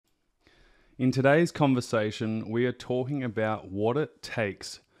In today's conversation, we are talking about what it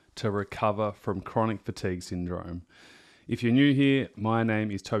takes to recover from chronic fatigue syndrome. If you're new here, my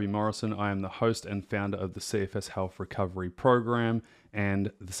name is Toby Morrison. I am the host and founder of the CFS Health Recovery Program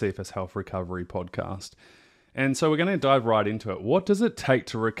and the CFS Health Recovery Podcast. And so we're going to dive right into it. What does it take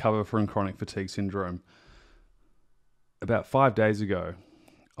to recover from chronic fatigue syndrome? About 5 days ago,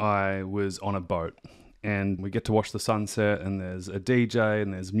 I was on a boat. And we get to watch the sunset, and there's a DJ,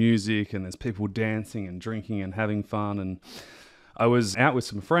 and there's music, and there's people dancing and drinking and having fun. And I was out with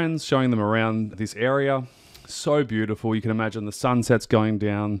some friends, showing them around this area. So beautiful. You can imagine the sunset's going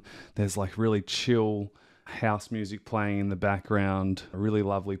down. There's like really chill house music playing in the background. Really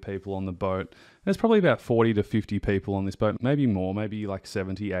lovely people on the boat. There's probably about 40 to 50 people on this boat, maybe more, maybe like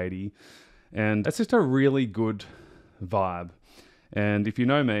 70, 80. And it's just a really good vibe. And if you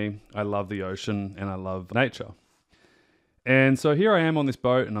know me, I love the ocean and I love nature. And so here I am on this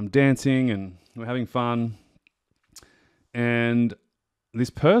boat and I'm dancing and we're having fun. And this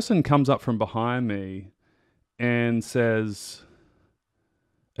person comes up from behind me and says,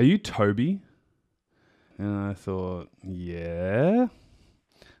 "Are you Toby?" And I thought, yeah.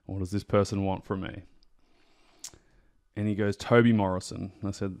 What does this person want from me? And he goes, "Toby Morrison." And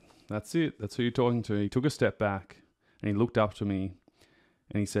I said, "That's it. That's who you're talking to." He took a step back and he looked up to me.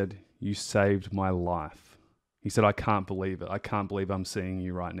 And he said, "You saved my life." He said, "I can't believe it. I can't believe I'm seeing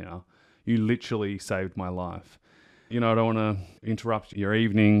you right now. You literally saved my life." You know, I don't want to interrupt your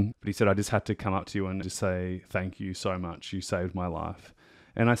evening, but he said, "I just had to come up to you and just say thank you so much. You saved my life."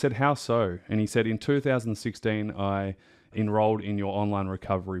 And I said, "How so?" And he said, "In 2016, I enrolled in your online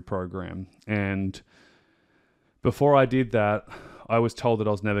recovery program. And before I did that, I was told that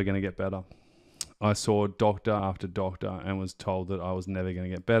I was never going to get better. I saw doctor after doctor and was told that I was never going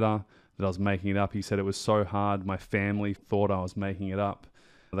to get better, that I was making it up." He said it was so hard. My family thought I was making it up.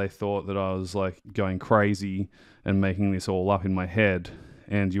 They thought that I was like going crazy and making this all up in my head.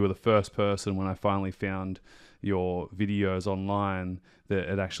 And you were the first person when I finally found your videos online that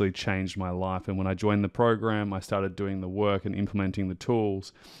it actually changed my life. And when I joined the program, I started doing the work and implementing the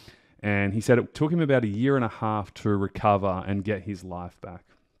tools. And he said it took him about 1.5 years to recover and get his life back.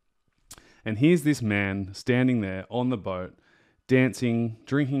 And here's this man standing there on the boat, dancing,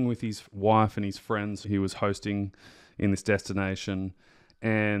 drinking with his wife and his friends he was hosting in this destination.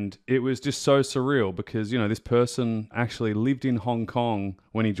 And it was just so surreal because, you know, this person actually lived in Hong Kong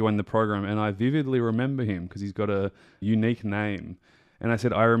when he joined the program. And I vividly remember him because he's got a unique name. And I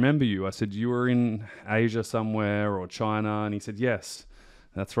said, "I remember you." I said, "You were in Asia somewhere or China?" And he said, "Yes,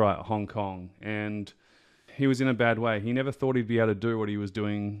 that's right, Hong Kong." And he was in a bad way. He never thought he'd be able to do what he was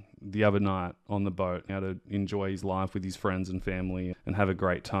doing the other night on the boat, able to enjoy his life with his friends and family and have a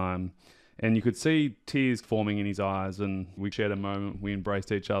great time. And you could see tears forming in his eyes, and we shared a moment. We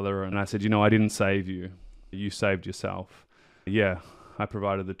embraced each other, and I said, "You know, I didn't save you. You saved yourself. Yeah, I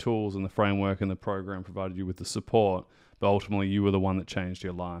provided the tools and the framework, and the program provided you with the support, but ultimately you were the one that changed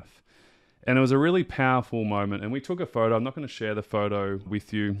your life." And it was a really powerful moment, and we took a photo. I'm not going to share the photo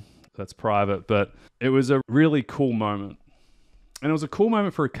with you. That's private, but it was a really cool moment. And it was a cool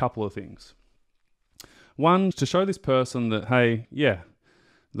moment for a couple of things. One, to show this person that, hey, yeah,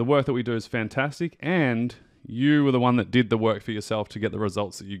 the work that we do is fantastic, and you were the one that did the work for yourself to get the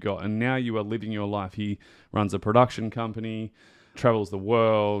results that you got, and now you are living your life. He runs a production company, travels the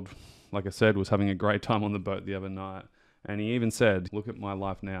world. Like I said, was having a great time on the boat the other night. And he even said, "Look at my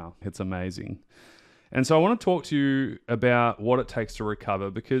life now. It's amazing." And so I want to talk to you about what it takes to recover,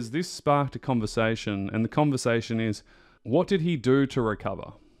 because this sparked a conversation, and the conversation is, what did he do to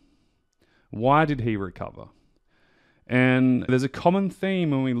recover? Why did he recover? And there's a common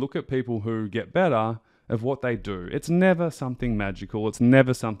theme when we look at people who get better of what they do. It's never something magical. It's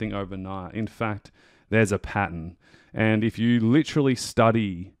never something overnight. In fact, there's a pattern. And if you literally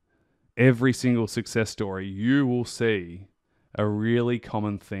study every single success story, you will see a really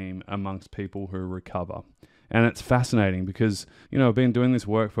common theme amongst people who recover. And it's fascinating because, you know, I've been doing this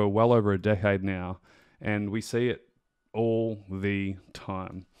work for well over a decade now, and we see it all the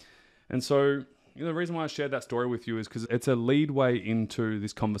time. And so, you know, the reason why I shared that story with you is because it's a leadway into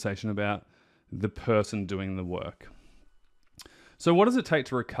this conversation about the person doing the work. So what does it take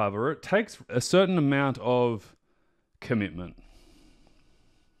to recover? It takes a certain amount of commitment.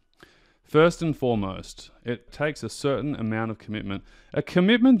 First and foremost, it takes a certain amount of commitment. A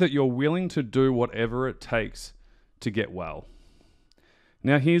commitment that you're willing to do whatever it takes to get well.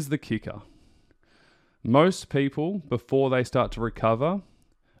 Now, here's the kicker. Most people, before they start to recover,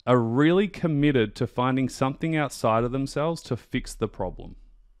 are really committed to finding something outside of themselves to fix the problem.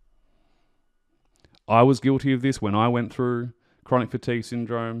 I was guilty of this when I went through chronic fatigue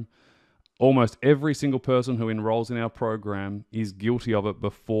syndrome. Almost every single person who enrolls in our program is guilty of it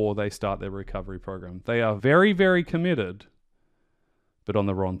before they start their recovery program. They are very, very committed, but on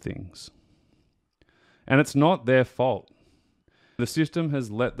the wrong things. And it's not their fault. The system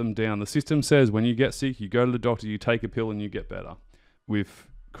has let them down. The system says when you get sick, you go to the doctor, you take a pill and you get better. With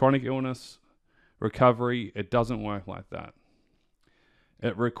chronic illness, recovery, it doesn't work like that.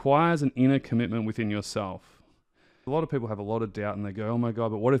 It requires an inner commitment within yourself. A lot of people have a lot of doubt and they go, oh my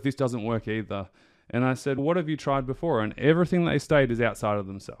God, but what if this doesn't work either? And I said, what have you tried before? And everything they state is outside of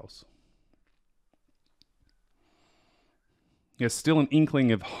themselves. There's still an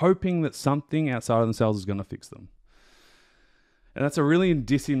inkling of hoping that something outside of themselves is going to fix them. And that's a really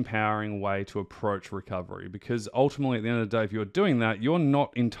disempowering way to approach recovery, because ultimately at the end of the day, if you're doing that, you're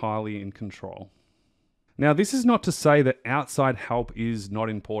not entirely in control. Now, this is not to say that outside help is not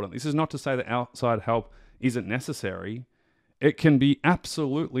important. This is not to say that outside help isn't necessary. It can be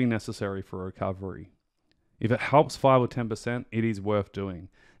absolutely necessary for recovery. If it helps 5 or 10%, it is worth doing.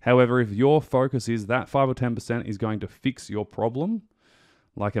 However, if your focus is that 5 or 10% is going to fix your problem,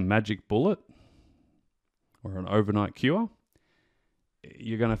 like a magic bullet or an overnight cure,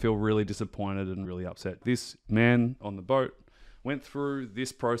 you're going to feel really disappointed and really upset. This man on the boat went through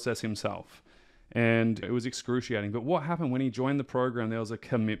this process himself, and it was excruciating. But what happened when he joined the program? There was a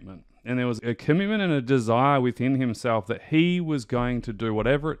commitment. And there was a commitment and a desire within himself that he was going to do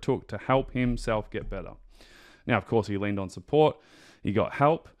whatever it took to help himself get better. Now, of course, he leaned on support, he got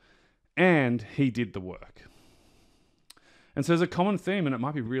help, and he did the work. And so there's a common theme, and it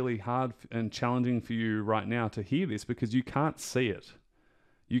might be really hard and challenging for you right now to hear this because you can't see it.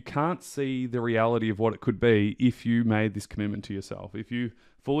 You can't see the reality of what it could be if you made this commitment to yourself. If you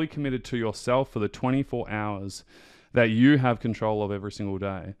fully committed to yourself for the 24 hours that you have control of every single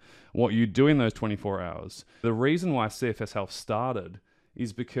day, what you do in those 24 hours. The reason why CFS Health started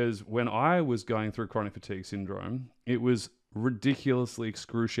is because when I was going through chronic fatigue syndrome, it was ridiculously,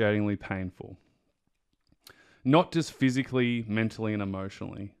 excruciatingly painful. Not just physically, mentally, and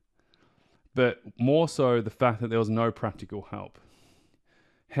emotionally, but more so the fact that there was no practical help.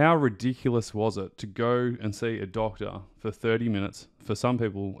 How ridiculous was it to go and see a doctor for 30 minutes, for some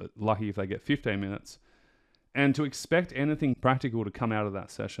people, lucky if they get 15 minutes, and to expect anything practical to come out of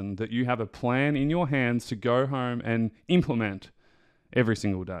that session, that you have a plan in your hands to go home and implement every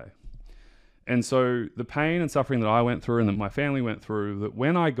single day. And so the pain and suffering that I went through and that my family went through, that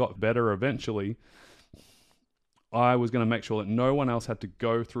when I got better eventually, I was going to make sure that no one else had to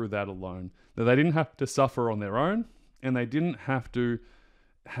go through that alone, that they didn't have to suffer on their own, and they didn't have to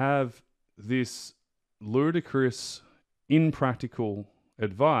have this ludicrous, impractical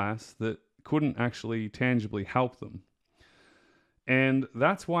advice that couldn't actually tangibly help them. And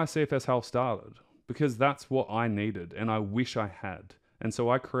that's why CFS Health started, because that's what I needed and I wish I had. And so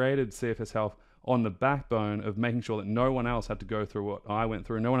I created CFS Health on the backbone of making sure that no one else had to go through what I went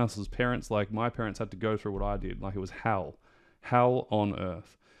through. No one else's parents, like my parents, had to go through what I did. Like it was hell on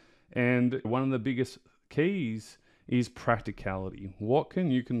earth. And one of the biggest keys is practicality. What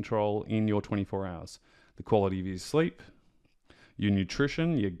can you control in your 24 hours? The quality of your sleep, your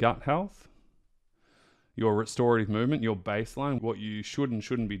nutrition, your gut health, your restorative movement, your baseline, what you should and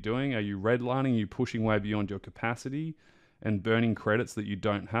shouldn't be doing. Are you redlining? Are you pushing way beyond your capacity and burning credits that you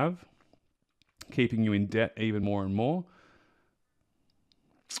don't have, keeping you in debt even more and more?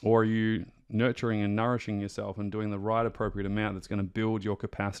 Or are you nurturing and nourishing yourself and doing the right appropriate amount that's going to build your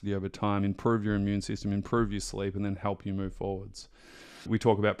capacity over time, improve your immune system, improve your sleep, and then help you move forwards? We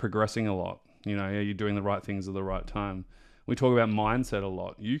talk about progressing a lot. You know, are you doing the right things at the right time? We talk about mindset a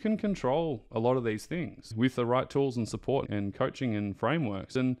lot. You can control a lot of these things with the right tools and support and coaching and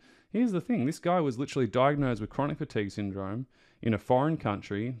frameworks. And here's the thing. This guy was literally diagnosed with chronic fatigue syndrome in a foreign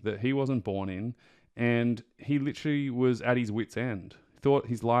country that he wasn't born in. And he literally was at his wit's end. Thought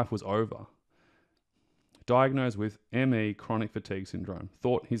his life was over. Diagnosed with ME, chronic fatigue syndrome.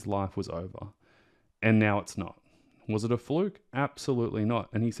 Thought his life was over. And now it's not. Was it a fluke? Absolutely not.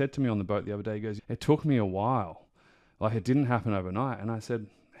 And he said to me on the boat the other day, he goes, it took me a while. Like it didn't happen overnight. And I said,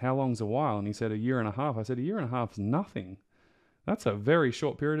 how long's a while? And he said, 1.5 years. I said, 1.5 years is nothing. That's a very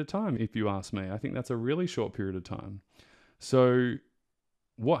short period of time, if you ask me. I think that's a really short period of time. So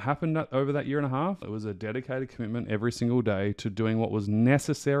what happened over that 1.5 years? It was a dedicated commitment every single day to doing what was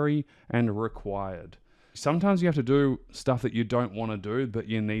necessary and required. Sometimes you have to do stuff that you don't want to do, but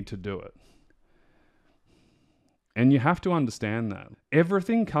you need to do it. And you have to understand that.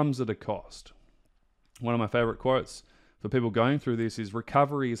 Everything comes at a cost. One of my favorite quotes for people going through this is,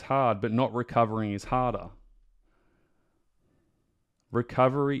 recovery is hard, but not recovering is harder.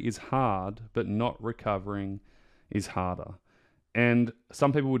 Recovery is hard, but not recovering is harder. And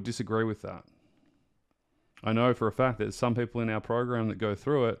some people would disagree with that. I know for a fact that some people in our program that go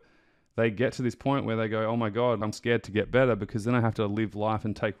through it, they get to this point where they go, oh my God, I'm scared to get better because then I have to live life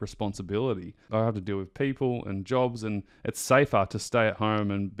and take responsibility. I have to deal with people and jobs, and it's safer to stay at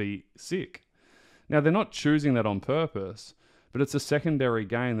home and be sick. Now, they're not choosing that on purpose, but it's a secondary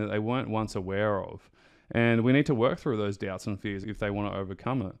gain that they weren't once aware of. And we need to work through those doubts and fears if they want to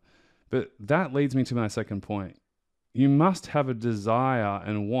overcome it. But that leads me to my second point. You must have a desire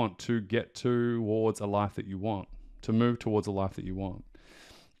and want to get towards a life that you want, to move towards a life that you want.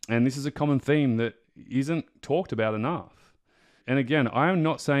 And this is a common theme that isn't talked about enough. And again, I am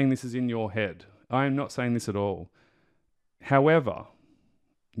not saying this is in your head. I am not saying this at all. However,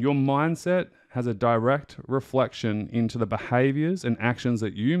 your mindset has a direct reflection into the behaviors and actions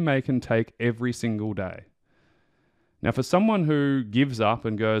that you make and take every single day. Now, for someone who gives up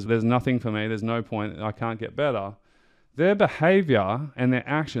and goes, there's nothing for me, there's no point, I can't get better, their behavior and their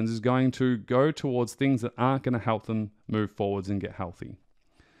actions is going to go towards things that aren't going to help them move forwards and get healthy.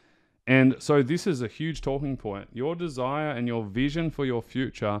 And so this is a huge talking point. Your desire and your vision for your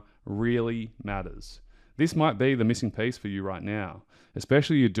future really matters. This might be the missing piece for you right now,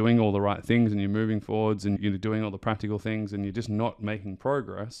 especially you're doing all the right things and you're moving forwards and you're doing all the practical things and you're just not making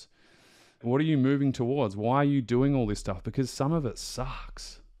progress. What are you moving towards? Why are you doing all this stuff? Because some of it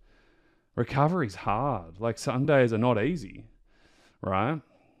sucks. Recovery's hard. Like some days are not easy, right?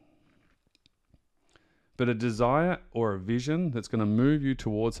 But a desire or a vision that's going to move you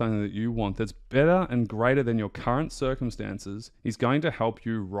towards something that you want that's better and greater than your current circumstances is going to help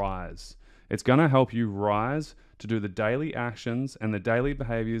you rise. It's going to help you rise to do the daily actions and the daily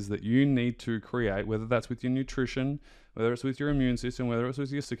behaviors that you need to create, whether that's with your nutrition, whether it's with your immune system, whether it's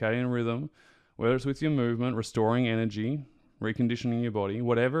with your circadian rhythm, whether it's with your movement, restoring energy, reconditioning your body,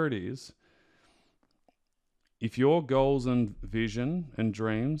 whatever it is. If your goals and vision and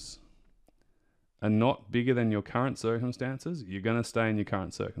dreams are not bigger than your current circumstances, you're going to stay in your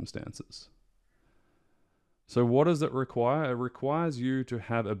current circumstances. So what does it require? It requires you to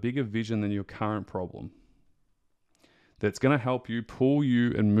have a bigger vision than your current problem. That's going to help you, pull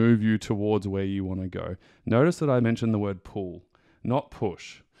you and move you towards where you want to go. Notice that I mentioned the word pull, not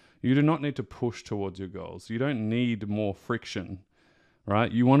push. You do not need to push towards your goals. You don't need more friction,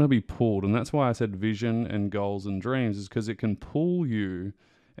 right? You want to be pulled. And that's why I said vision and goals and dreams, is because it can pull you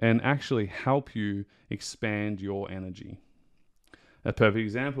and actually help you expand your energy. A perfect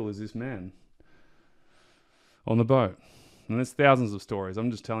example is this man on the boat. And there's thousands of stories. I'm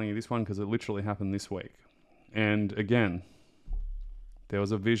just telling you this one because it literally happened this week. And again, there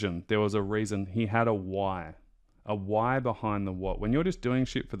was a vision. There was a reason. He had a why behind the what. When you're just doing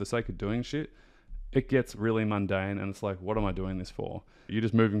shit for the sake of doing shit, it gets really mundane and it's like, what am I doing this for? You're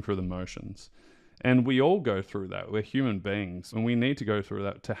just moving through the motions. And we all go through that. We're human beings and we need to go through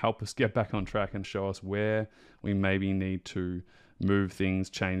that to help us get back on track and show us where we maybe need to move things,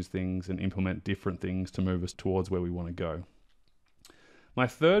 change things, and implement different things to move us towards where we want to go. My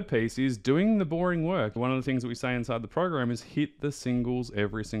third piece is doing the boring work. One of the things that we say inside the program is hit the singles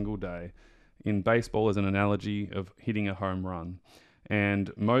every single day. In baseball, as an analogy of hitting a home run.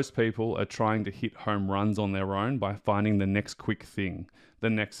 And most people are trying to hit home runs on their own by finding the next quick thing, the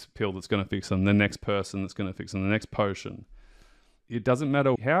next pill that's going to fix them, the next person that's going to fix them, the next potion. It doesn't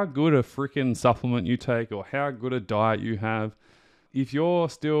matter how good a freaking supplement you take or how good a diet you have. If you're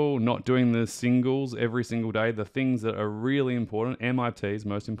still not doing the singles every single day, the things that are really important, MITs,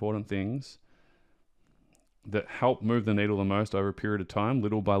 most important things, that help move the needle the most over a period of time,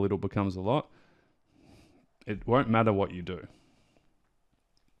 little by little becomes a lot, it won't matter what you do.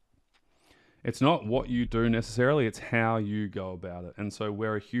 It's not what you do necessarily, it's how you go about it. And so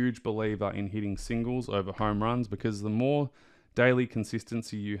we're a huge believer in hitting singles over home runs because the more daily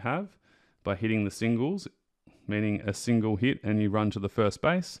consistency you have by hitting the singles, meaning a single hit and you run to the first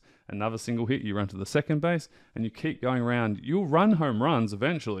base, another single hit, you run to the second base, and you keep going around. You'll run home runs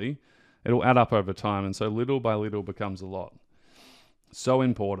eventually. It'll add up over time. And so little by little becomes a lot. So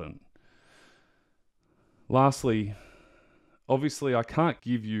important. Lastly, obviously I can't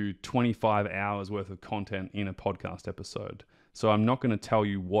give you 25 hours worth of content in a podcast episode. So I'm not going to tell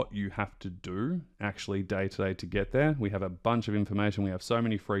you what you have to do actually day to day to get there. We have a bunch of information. We have so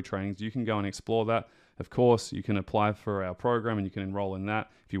many free trainings. You can go and explore that. Of course, you can apply for our program and you can enroll in that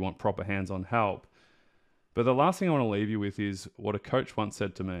if you want proper hands-on help. But the last thing I want to leave you with is what a coach once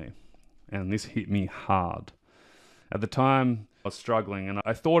said to me. And this hit me hard. At the time, I was struggling and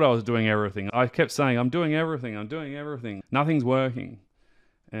I thought I was doing everything. I kept saying, I'm doing everything. Nothing's working.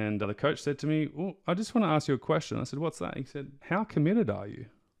 And the coach said to me, well, I just want to ask you a question. I said, what's that? He said, how committed are you?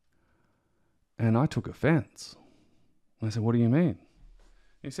 And I took offense. And I said, what do you mean?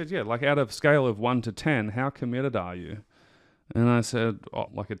 He said, yeah, like out of a scale of 1 to 10, how committed are you? And I said, oh,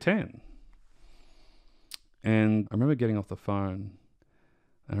 like a 10. And I remember getting off the phone.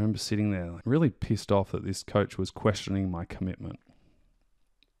 I remember sitting there like, really pissed off that this coach was questioning my commitment.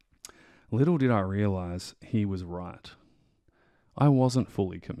 Little did I realize he was right. I wasn't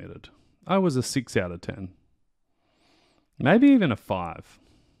fully committed. I was a 6 out of 10. Maybe even a 5.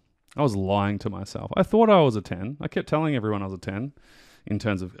 I was lying to myself. I thought I was a 10. I kept telling everyone I was a 10 in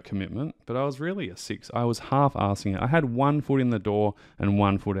terms of commitment, but I was really a 6. I was half-assing it. I had 1 foot in the door and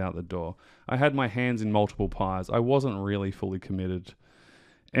 1 foot out the door. I had my hands in multiple pies. I wasn't really fully committed.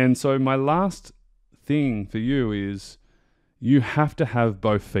 And so my last thing for you is you have to have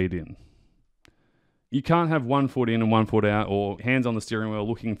both feet in. You can't have 1 foot in and 1 foot out, or hands on the steering wheel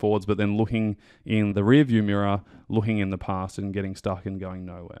looking forwards, but then looking in the rearview mirror, looking in the past and getting stuck and going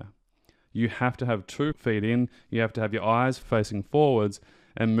nowhere. You have to have 2 feet in. You have to have your eyes facing forwards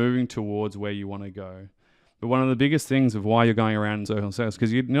and moving towards where you want to go. But one of the biggest things of why you're going around in circles is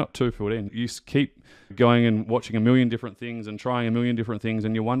because you're not 2 foot in. You keep going and watching a million different things and trying a million different things,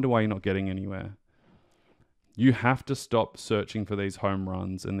 and you wonder why you're not getting anywhere. You have to stop searching for these home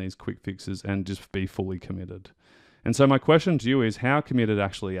runs and these quick fixes and just be fully committed. And so my question to you is, how committed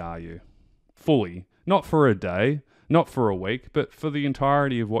actually are you? Fully. Not for a day, not for a week, but for the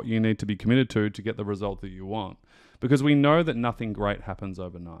entirety of what you need to be committed to get the result that you want. Because we know that nothing great happens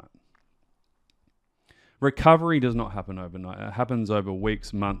overnight. Recovery does not happen overnight. It happens over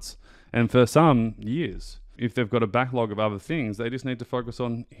weeks, months, and for some, years. If they've got a backlog of other things, they just need to focus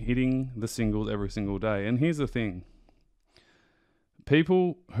on hitting the singles every single day. And here's the thing.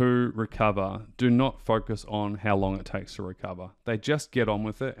 People who recover do not focus on how long it takes to recover. They just get on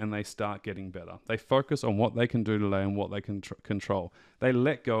with it and they start getting better. They focus on what they can do today and what they can control. They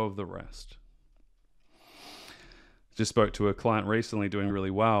let go of the rest. Just spoke to a client recently doing really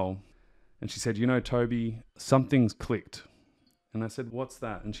well. And she said, you know, Toby, something's clicked. And I said, what's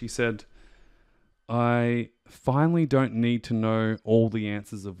that? And she said, I finally don't need to know all the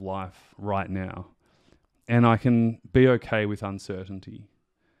answers of life right now. And I can be okay with uncertainty.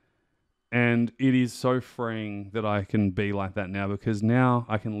 And it is so freeing that I can be like that now, because now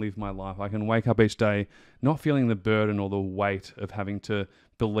I can live my life. I can wake up each day not feeling the burden or the weight of having to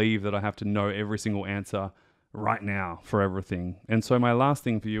believe that I have to know every single answer right now for everything. And so my last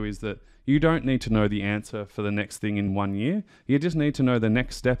thing for you is that you don't need to know the answer for the next thing in 1 year. You just need to know the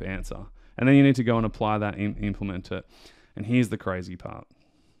next step answer. And then you need to go and apply that and implement it. And here's the crazy part.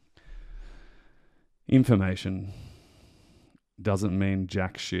 Information doesn't mean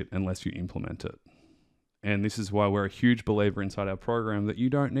jack shit unless you implement it. And this is why we're a huge believer inside our program that you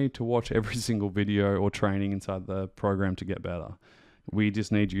don't need to watch every single video or training inside the program to get better. We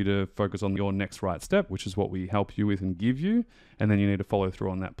just need you to focus on your next right step, which is what we help you with and give you. And then you need to follow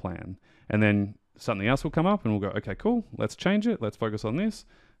through on that plan. And then something else will come up and we'll go, okay, cool, let's change it. Let's focus on this.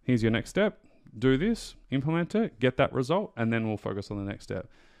 Here's your next step. Do this, implement it, get that result, and then we'll focus on the next step.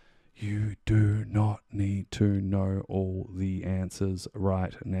 You do not need to know all the answers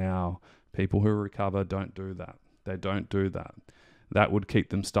right now. People who recover don't do that. They don't do that. That would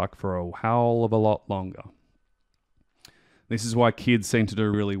keep them stuck for a hell of a lot longer. This is why kids seem to do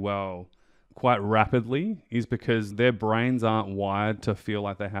really well quite rapidly, is because their brains aren't wired to feel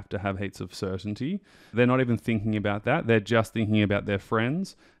like they have to have heaps of certainty. They're not even thinking about that. They're just thinking about their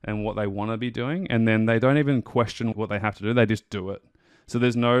friends and what they want to be doing. And then they don't even question what they have to do. They just do it. So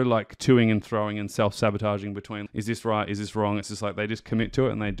there's no like toing and throwing and self-sabotaging between, is this right? Is this wrong? It's just like they just commit to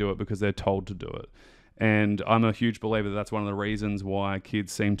it and they do it because they're told to do it. And I'm a huge believer that that's one of the reasons why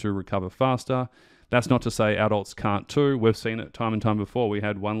kids seem to recover faster. That's not to say adults can't too. We've seen it time and time before. We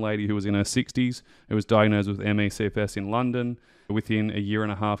had one lady who was in her 60s who was diagnosed with ME/CFS in London. Within a year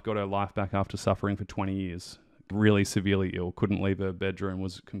and a half, got her life back after suffering for 20 years. Really severely ill. Couldn't leave her bedroom,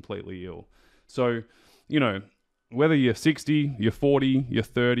 was completely ill. So, you know, whether you're 60, you're 40, you're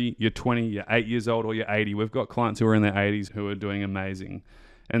 30, you're 20, you're 8 years old, or you're 80, we've got clients who are in their 80s who are doing amazing.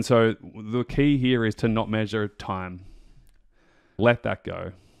 And so the key here is to not measure time. Let that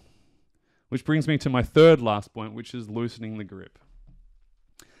go. Which brings me to my third last point, which is loosening the grip.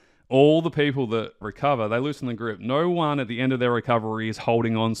 All the people that recover, they loosen the grip. No one at the end of their recovery is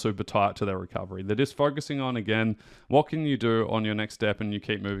holding on super tight to their recovery. They're just focusing on, again, what can you do on your next step, and you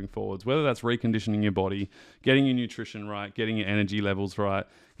keep moving forwards. Whether that's reconditioning your body, getting your nutrition right, getting your energy levels right,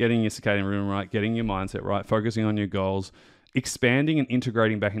 getting your circadian rhythm right, getting your mindset right, focusing on your goals, expanding and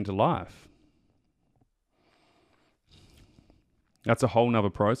integrating back into life. That's a whole nother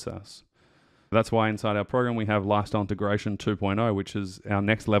process. That's why inside our program we have Lifestyle Integration 2.0, which is our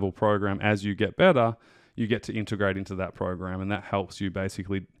next level program as you get better, you get to integrate into that program, and that helps you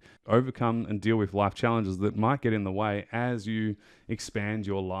basically overcome and deal with life challenges that might get in the way as you expand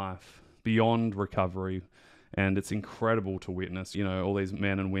your life beyond recovery. And it's incredible to witness, all these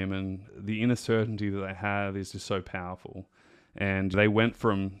men and women, the inner certainty that they have is just so powerful. And they went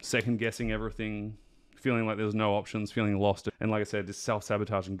from second guessing everything, feeling like there's no options, feeling lost, and like I said, just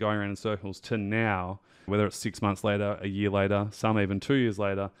self-sabotaging, going around in circles, to now, whether it's 6 months later, a year later, some even 2 years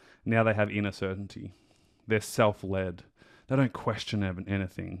later, now they have inner certainty. They're self-led. They don't question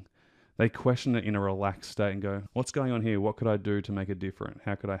anything. They question it in a relaxed state and go, what's going on here? What could I do to make it different?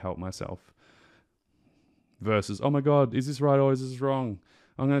 How could I help myself? Versus, oh my God, is this right or is this wrong?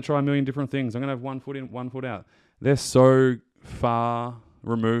 I'm going to try a million different things. I'm going to have one foot in, one foot out. They're so far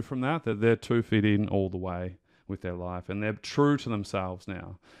removed from that they're 2 feet in all the way with their life, and they're true to themselves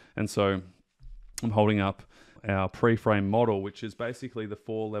now. And so I'm holding up our pre-frame model, which is basically the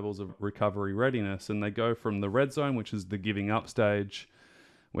 4 levels of recovery readiness. And they go from the red zone, which is the giving up stage,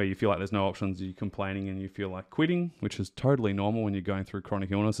 where you feel like there's no options, you're complaining and you feel like quitting, which is totally normal when you're going through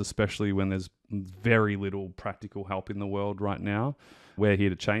chronic illness, especially when there's very little practical help in the world right now. We're here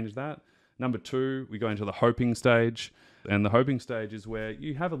to change that. Number 2, we go into the hoping stage. And the hoping stage is where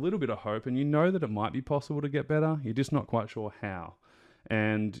you have a little bit of hope and you know that it might be possible to get better. You're just not quite sure how.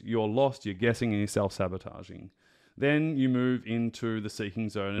 And you're lost, you're guessing, and you're self-sabotaging. Then you move into the seeking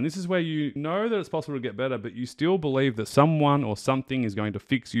zone. And this is where you know that it's possible to get better, but you still believe that someone or something is going to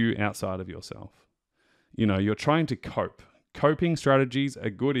fix you outside of yourself. You're trying to cope. Coping strategies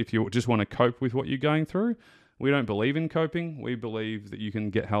are good if you just want to cope with what you're going through. We don't believe in coping. We believe that you can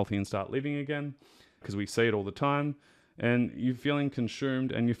get healthy and start living again, because we see it all the time. And you're feeling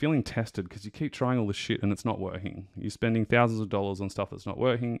consumed and you're feeling tested because you keep trying all this shit and it's not working. You're spending thousands of dollars on stuff that's not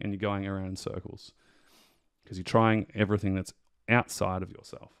working, and you're going around in circles because you're trying everything that's outside of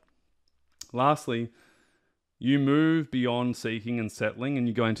yourself. Lastly, you move beyond seeking and settling and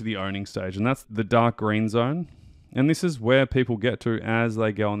you go into the owning stage, and that's the dark green zone. And this is where people get to as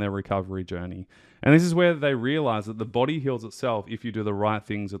they go on their recovery journey. And this is where they realize that the body heals itself if you do the right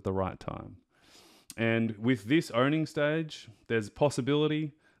things at the right time. And with this owning stage, there's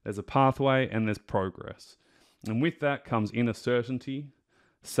possibility, there's a pathway, and there's progress. And with that comes inner certainty,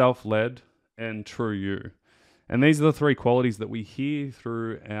 self-led, and true you. And these are the 3 qualities that we hear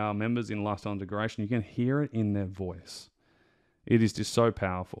through our members in Lifestyle Integration. You can hear it in their voice. It is just so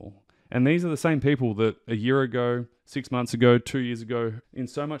powerful. And these are the same people that a year ago, 6 months ago, 2 years ago, in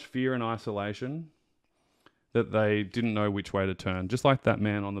so much fear and isolation, that they didn't know which way to turn, just like that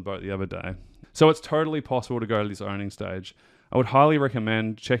man on the boat the other day. So it's totally possible to go to this owning stage. I would highly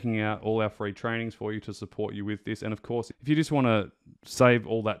recommend checking out all our free trainings for you to support you with this. And of course, if you just want to save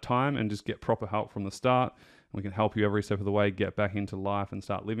all that time and just get proper help from the start, we can help you every step of the way get back into life and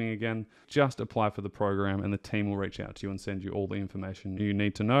start living again. Just apply for the program and the team will reach out to you and send you all the information you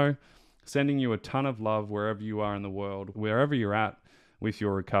need to know. Sending you a ton of love wherever you are in the world, wherever you're at with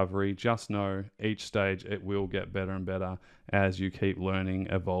your recovery. Just know each stage it will get better and better as you keep learning,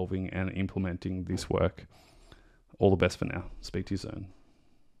 evolving, and implementing this work. All the best for now. Speak to you soon.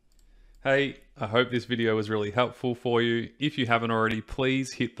 Hey, I hope this video was really helpful for you. If you haven't already,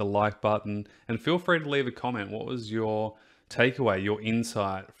 please hit the like button and feel free to leave a comment. What was your takeaway, your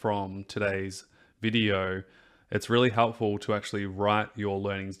insight from today's video? It's really helpful to actually write your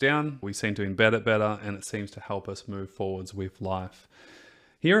learnings down. We seem to embed it better and it seems to help us move forwards with life.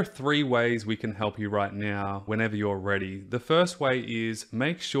 Here are 3 ways we can help you right now whenever you're ready. The first way is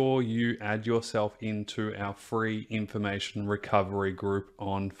make sure you add yourself into our free information recovery group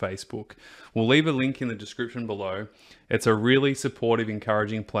on Facebook. We'll leave a link in the description below. It's a really supportive,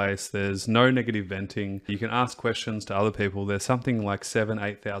 encouraging place. There's no negative venting. You can ask questions to other people. There's something like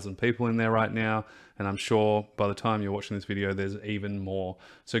 8,000 people in there right now. And I'm sure by the time you're watching this video, there's even more.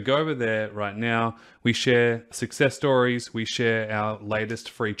 So go over there right now. We share success stories. We share our latest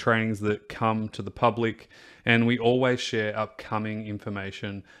free trainings that come to the public. And we always share upcoming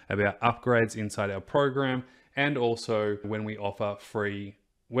information about upgrades inside our program. And also when we offer free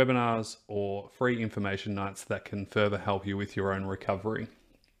webinars or free information nights that can further help you with your own recovery.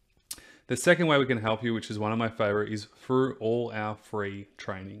 The second way we can help you, which is one of my favorite, is through all our free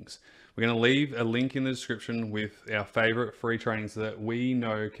trainings. We're going to leave a link in the description with our favorite free trainings that we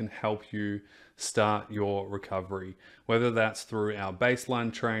know can help you start your recovery. Whether that's through our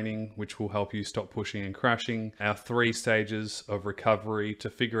baseline training, which will help you stop pushing and crashing, our 3 stages of recovery to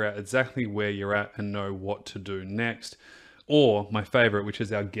figure out exactly where you're at and know what to do next, or my favorite, which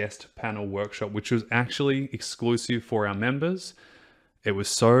is our guest panel workshop, which was actually exclusive for our members. It was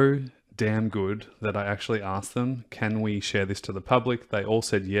so damn good that I actually asked them, can we share this to the public? They all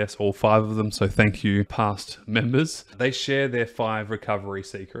said yes, all 5 of them. So thank you, past members. They share their 5 recovery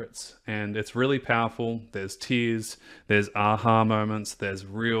secrets, and it's really powerful. There's tears, there's aha moments, there's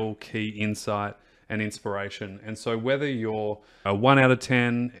real key insight and inspiration. And so whether you're a 1 out of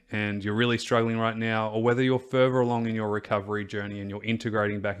 10 and you're really struggling right now, or whether you're further along in your recovery journey and you're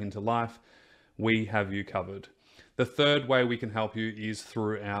integrating back into life, we have you covered. The third way we can help you is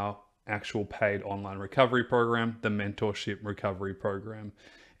through our actual paid online recovery program, the Mentorship Recovery Program.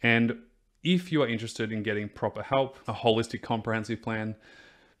 And if you are interested in getting proper help, a holistic comprehensive plan,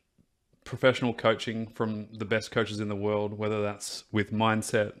 professional coaching from the best coaches in the world, whether that's with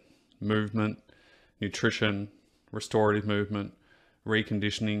mindset, movement, nutrition, restorative movement,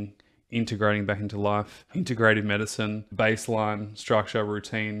 reconditioning, integrating back into life, integrative medicine, baseline, structure,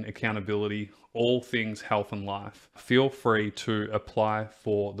 routine, accountability, all things health and life. Feel free to apply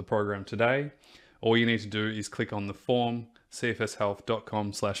for the program today. All you need to do is click on the form,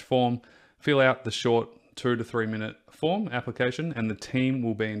 cfshealth.com/form, fill out the short 2 to 3 minute form application, and the team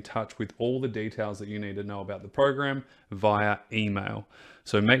will be in touch with all the details that you need to know about the program via email.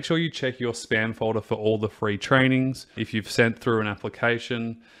 So make sure you check your spam folder for all the free trainings. If you've sent through an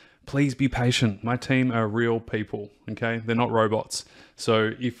application, please be patient. My team are real people, okay? They're not robots.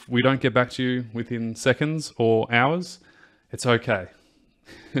 So if we don't get back to you within seconds or hours, it's okay.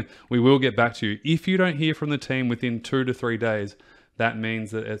 We will get back to you. If you don't hear from the team within 2 to 3 days, that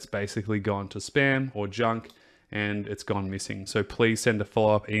means that it's basically gone to spam or junk and it's gone missing. So please send a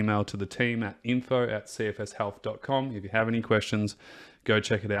follow-up email to the team at info@cfshealth.com. If you have any questions, go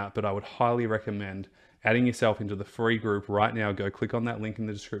check it out. But I would highly recommend adding yourself into the free group right now. Go click on that link in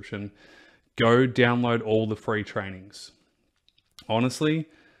the description. Go download all the free trainings. Honestly,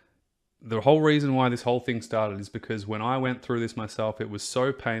 the whole reason why this whole thing started is because when I went through this myself, it was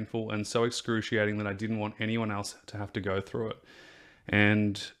so painful and so excruciating that I didn't want anyone else to have to go through it.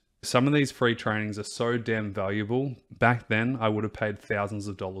 And some of these free trainings are so damn valuable. Back then, I would have paid thousands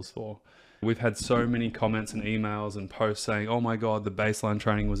of dollars for. We've had so many comments and emails and posts saying, oh my God, the baseline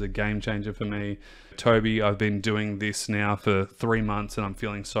training was a game changer for me. Toby, I've been doing this now for 3 months and I'm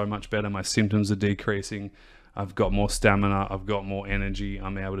feeling so much better. My symptoms are decreasing. I've got more stamina. I've got more energy.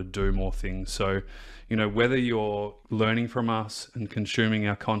 I'm able to do more things. So, you know, whether you're learning from us and consuming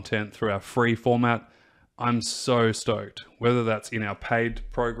our content through our free format, I'm so stoked. Whether that's in our paid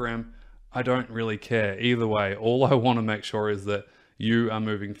program, I don't really care. Either way, all I want to make sure is that you are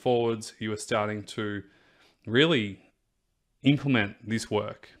moving forwards. You are starting to really implement this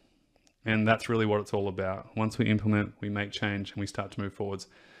work. And that's really what it's all about. Once we implement, we make change and we start to move forwards.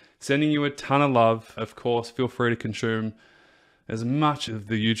 Sending you a ton of love. Of course, feel free to consume as much of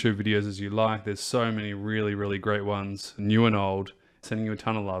the YouTube videos as you like. There's so many really, really great ones, new and old. Sending you a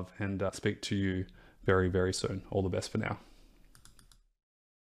ton of love and speak to you very, very soon. All the best for now.